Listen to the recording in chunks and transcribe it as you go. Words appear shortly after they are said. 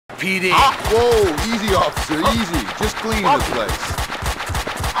NYPD! Whoa, easy, officer, easy. Just cleaning the place.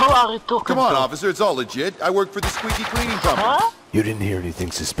 Who are you talking Come on, to? officer, it's all legit. I work for the squeaky cleaning company. Huh? You didn't hear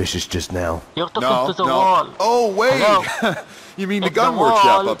anything suspicious just now? You're talking to the No. wall. Oh, wait! Hello? You mean the It's gun the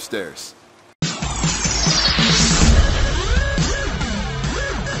workshop wall. upstairs?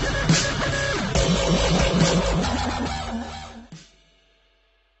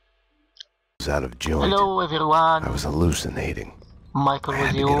 I was out of joint. Hello everyone. I was hallucinating. Michael I with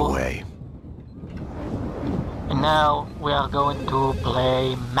had to you. get away. And now we are going to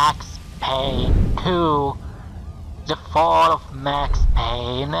play Max Payne 2. The Fall of Max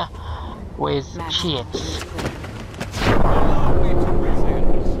Payne with cheats.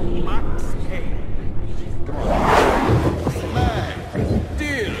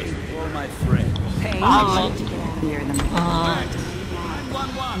 I'll link.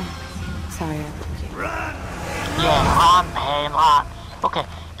 Sorry. Yeah, run, Payne, run. Okay,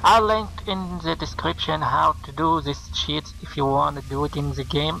 I'll link in the description how to do these cheats if you want to do it in the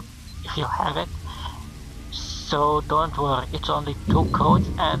game, if you have it. So don't worry, it's only 2 codes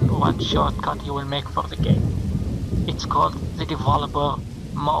and 1 shortcut you will make for the game. It's called the developer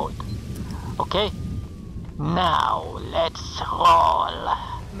mode. Okay? Now, let's roll.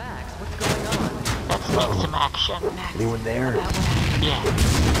 Max, what's going on? Let's make some action. Anyone there? Yeah.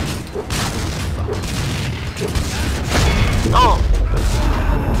 Oh!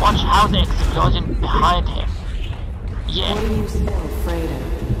 Watch how the explosion behind him. Yeah. What are you so afraid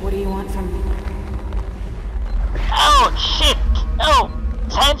of? What do you want from me? Oh, shit! Oh!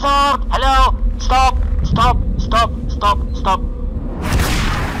 Censored! Hello! Stop! Stop! Stop! Stop! Stop!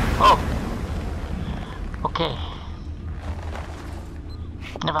 Oh. Okay.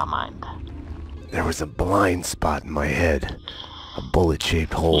 Never mind. There was a blind spot in my head. A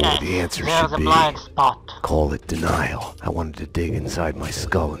bullet-shaped hole where the answer there's should a be. blind spot. Call it denial. I wanted to dig inside my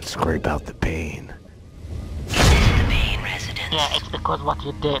skull and scrape out the pain. The Payne residence. Yeah, it's because what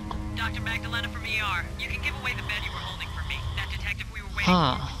you did. Dr. Magdalena from ER. You can give away the bed you were holding for me. That detective we were waiting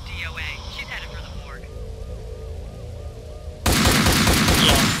for was DOA. She's headed for the morgue.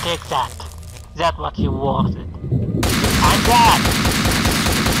 Yeah, take that. That's what you wanted. I'm that!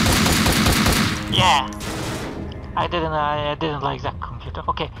 Yeah. I didn't like that computer.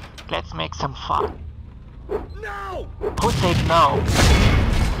 Okay, let's make some fun. No! Who said no?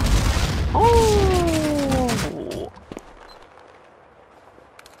 Ooh.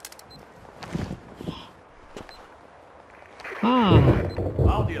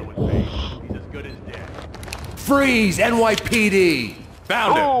 I'll deal with Payne. He's as good as dead. Freeze! NYPD!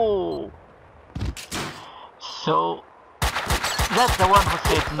 Found him! Oh. So that's the one who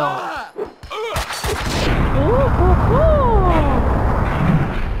said no.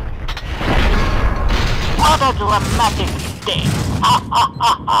 What a dramatic thing!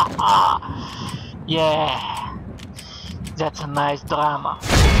 Yeah, that's a nice drama.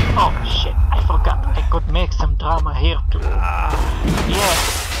 Oh shit, I forgot I could make some drama here too. Yeah.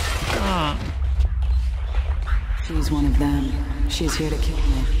 She's one of them. She's here to kill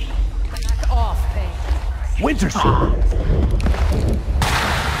me. Winter suit!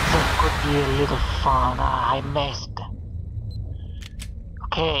 That could be a little fun. I missed.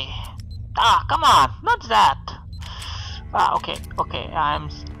 Okay. Come on, not that. Okay, I'm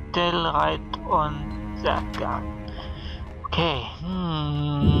still right on that guy. Okay,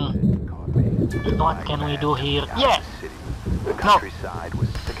 what can we do here? Yeah! No!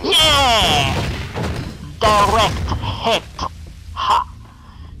 Yeah! Direct hit! Ha!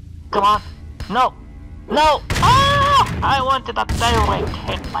 Come on! No! No! Ah! I wanted a direct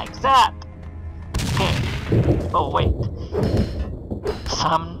hit like that! Okay. Oh, wait.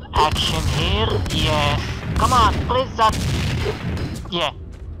 Some action here? Yes. Come on, please that. Yeah.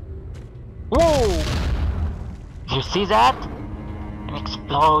 Whoa! You see that? An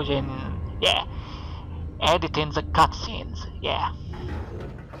explosion. Yeah. Editing the cutscenes. Yeah.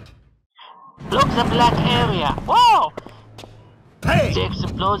 Look, the black area. Whoa! Hey! The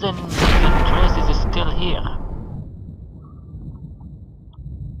explosion traces is still here.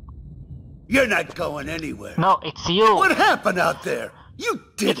 You're not going anywhere. No, it's you. What happened out there? You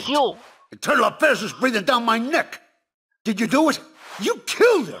did It's it. you. Internal affairs was breathing down my neck. Did you do it? You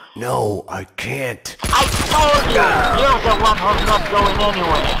killed her. No, I can't. I told you! You're the one who's not going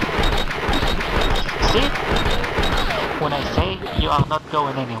anywhere. See? When I say you are not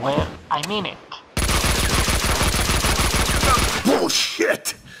going anywhere, I mean it.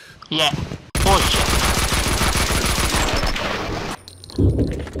 Bullshit. Yeah, bullshit.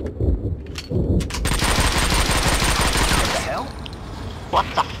 Hell? What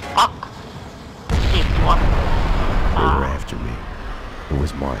the fuck? It was... They were after me. It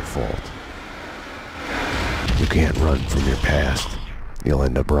was my fault. You can't run from your past. You'll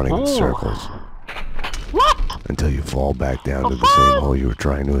end up running in circles. What? Until you fall back down to the same hole you were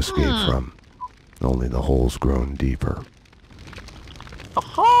trying to escape from. Only the hole's grown deeper. Of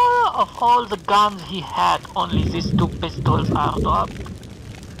all the guns he had, only these 2 pistols are dropped.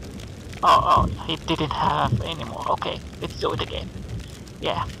 Oh, he didn't have any more. Okay, let's do it again.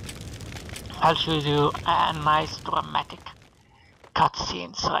 Yeah. I'll show you a nice dramatic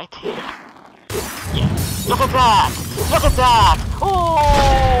cutscenes right here. Yeah. Look at that! Look at that!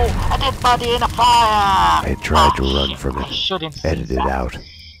 Oh! A dead body in a fire! I tried to run from it. I shouldn't say Edited that. out.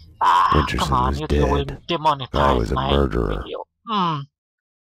 Winterson Come on, was YouTube will dead. demonetize I was a my murderer. video.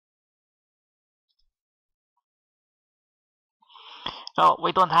 Oh,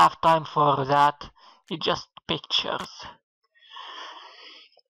 we don't have time for that. It's just pictures.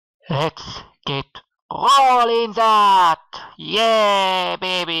 Let's get rolling that! Yeah,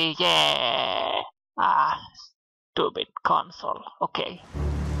 baby, yeah! Stupid console. Okay,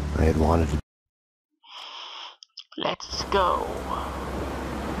 I had wanted to... let's go.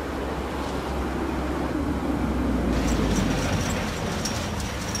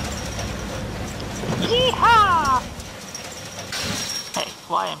 Yeehaw! Hey,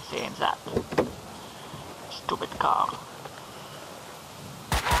 why am I saying that? Stupid car.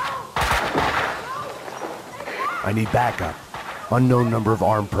 I need backup. Unknown number of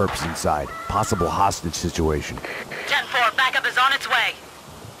armed perps inside. Possible hostage situation. Gen 4, backup is on its way.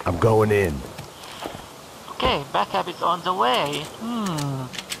 I'm going in. Okay, backup is on the way.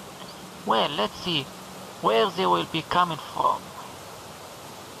 Well, let's see where they will be coming from.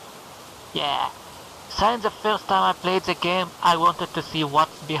 Yeah. Since the first time I played the game, I wanted to see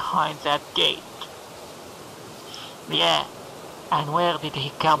what's behind that gate. Yeah. And where did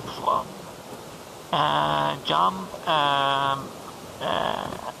he come from? Jump.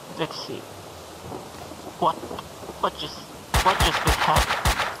 Let's see. What just happened?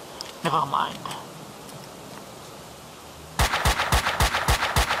 Never mind.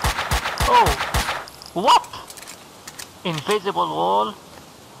 Oh, what? Invisible wall.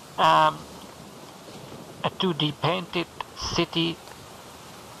 A 2D painted city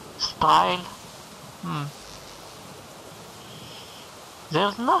style.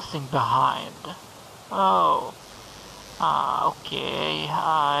 There's nothing behind. Oh. Okay.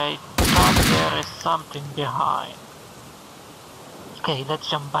 I thought there is something behind. Okay, let's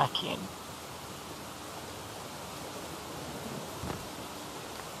jump back in.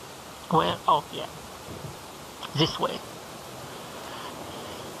 Where? Oh, yeah. This way.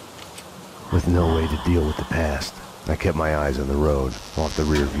 With no way to deal with the past, I kept my eyes on the road, off the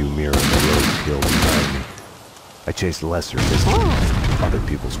rearview mirror and the roadkill behind me. I chased lesser mysteries, other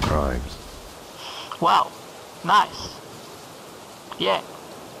people's crimes. Wow, nice. Yeah.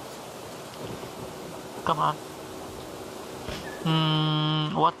 Come on.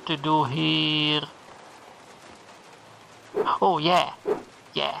 What to do here? Oh yeah,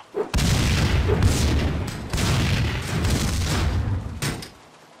 yeah.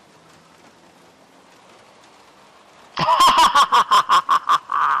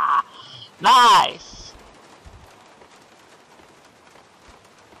 Nice.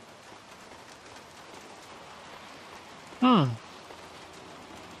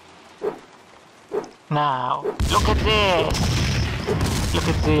 Now, look at this. Look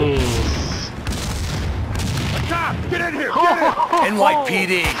at this. Cop, get in here! Get in!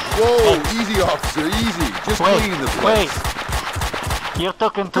 NYPD! Whoa, easy, officer, easy. Just clean the place. Wait. You're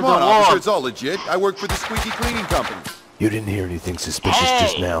talking to Come the on, wall. officer, it's all legit. I work for the squeaky cleaning company. You didn't hear anything suspicious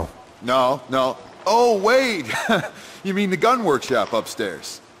just Hey! now? No. Oh, wait. You mean the gun workshop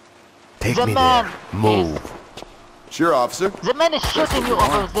upstairs? Take The me man there. Move. Sure, officer. The man is shooting you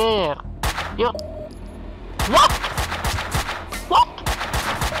over there. You're... What? What?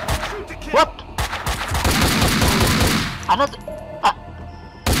 What? Another...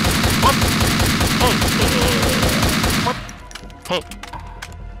 What? Hey. What? Hey.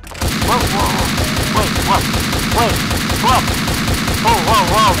 Whoa. Wait, what? Wait, what? Whoa.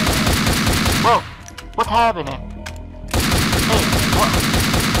 Whoa. What happening? Hey, what?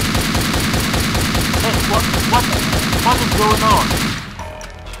 Hey, what is going on?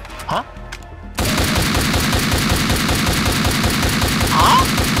 Huh? Huh?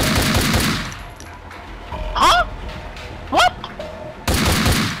 Huh? What?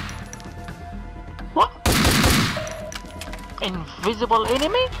 What? Invisible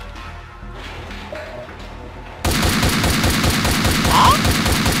enemy? Huh?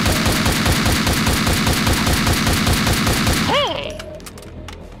 Hey!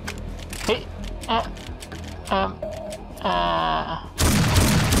 Hey,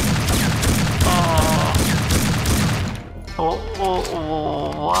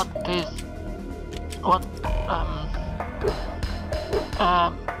 What is...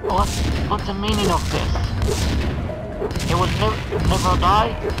 What's the meaning of this? He will never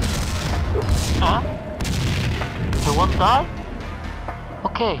die? Huh? He won't die?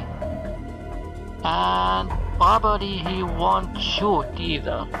 Okay. And probably he won't shoot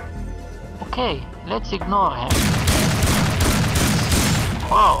either. Okay, let's ignore him.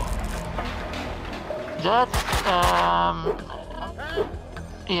 Wow. That's,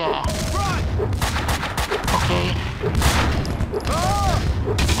 yeah. Okay.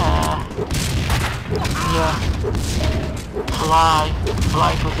 Yeah.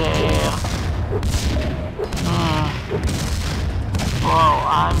 Fly to the air. Whoa,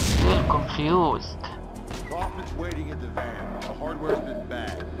 I'm still confused. Kaufman's waiting in the van. The hardware's been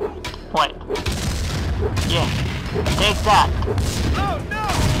bad. Wait. Yeah. Take that. Oh no!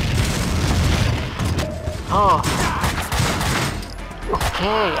 Oh.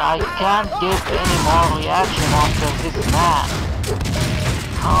 Okay, I can't give any more reaction after this man.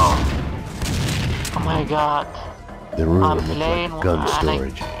 Oh. Oh my god. The room I'm looked playing like gun and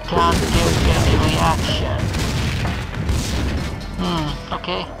storage. I can't give any reaction.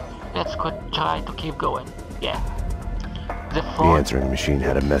 Okay. Let's try to keep going. Yeah. The The phone. answering machine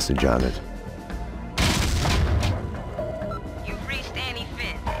had a message on it. You've reached Annie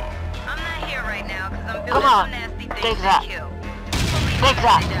Finn. I'm not here right now because I'm Come building on, some nasty things take to that. kill. Take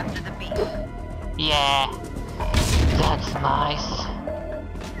that. After the beat. Yeah. That's nice.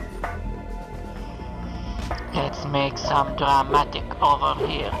 Let's make some dramatic over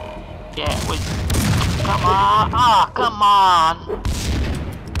here. Yeah, come on! Ah, come on!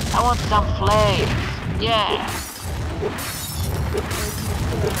 I want some flames. Yeah.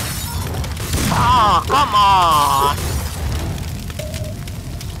 Oh, come on!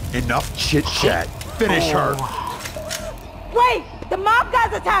 Enough chit chat. Finish her. Wait! The mob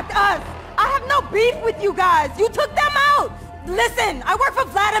guys attacked us! I have no beef with you guys! You took them out! Listen, I work for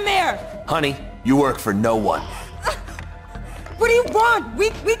Vladimir! Honey, you work for no one. What do you want? We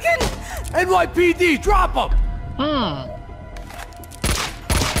can... NYPD, drop them!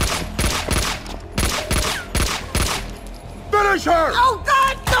 Finish her! Oh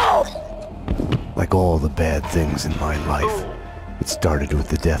God, no! Like all the bad things in my life, it started with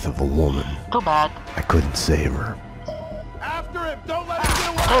the death of a woman. Too bad. I couldn't save her. After him! Don't let him get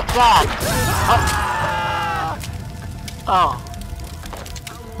away! Take that! Oh.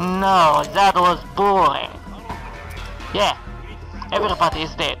 No, that was boring. Yeah. Everybody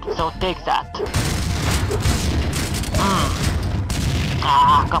is dead, so take that.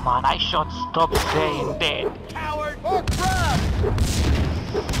 Ah, come on, I should stop saying dead. Coward! Oh crap!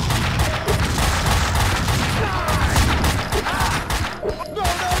 No,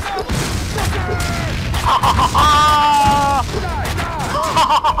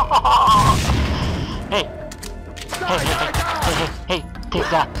 Hey, take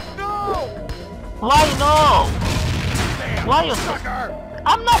that. no! Why no? Why you sucker?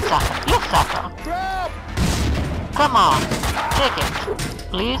 I'm not sucker, you sucker. Crap! Come on, take it,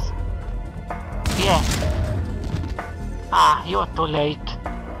 please. Yeah. Ah, you're too late.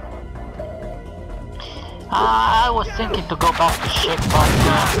 I was thinking to go back to shake, but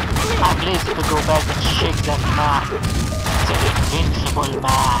I'm lazy to go back and shake that man. The invincible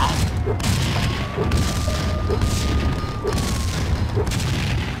man.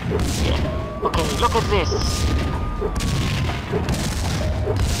 Yeah. Okay, look at this.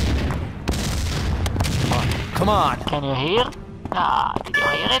 Come on. Can you hear? Ah, did you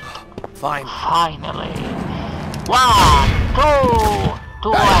hear it? Fine. Finally. 1, 2,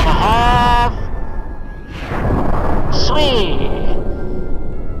 2.5, 3.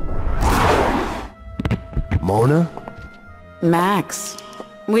 Mona? Max,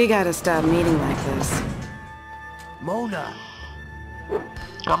 we gotta stop meeting like this. Mona.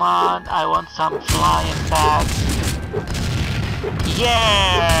 Come on, I want some flying bags.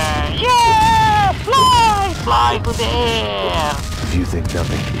 Yeah! Yeah! Fly! Fly to the air! If you think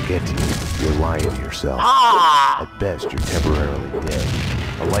nothing can get to you, you're lying to yourself. Ah! At best, you're temporarily dead.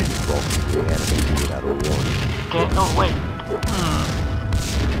 A lightning bolt can reanimate you without a warning. Okay, no, wait.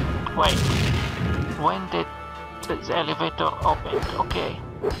 Wait. When did this elevator open? Okay.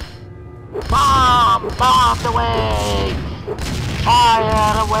 Bomb! Bomb away!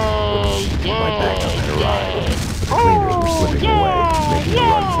 Fire away! My backup had Yeah! arrived. Yeah! The cleaners were slipping away, making a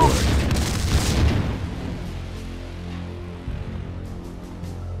run for it.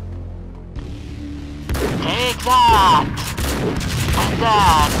 Take that! And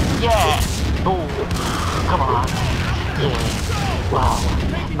that! Yeah! Boom! Come on! Yeah! Wow!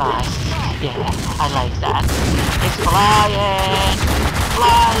 Nice! Yeah, I like that. It's flying!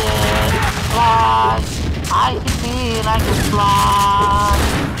 Flying! Fly! I can feel I can fly!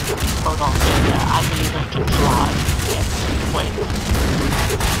 Oh no, yeah, I believe I can fly. Yes, wait.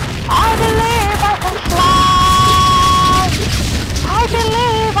 I believe I can fly! I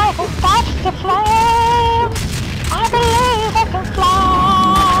believe I can touch the flame! I believe I can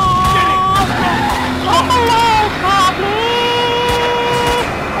fly! Come alive, probably!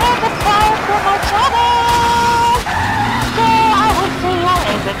 And the fire from my trouble! So I will see you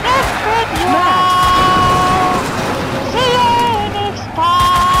in the next video! See you next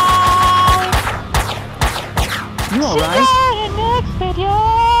time! You alright? See you in the next video!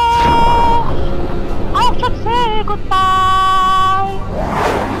 I should say goodbye!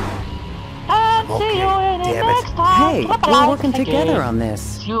 And see you in the next time! Hey, we're working together on this.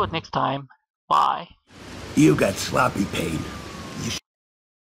 See you next time. Bye. You got sloppy, Payne.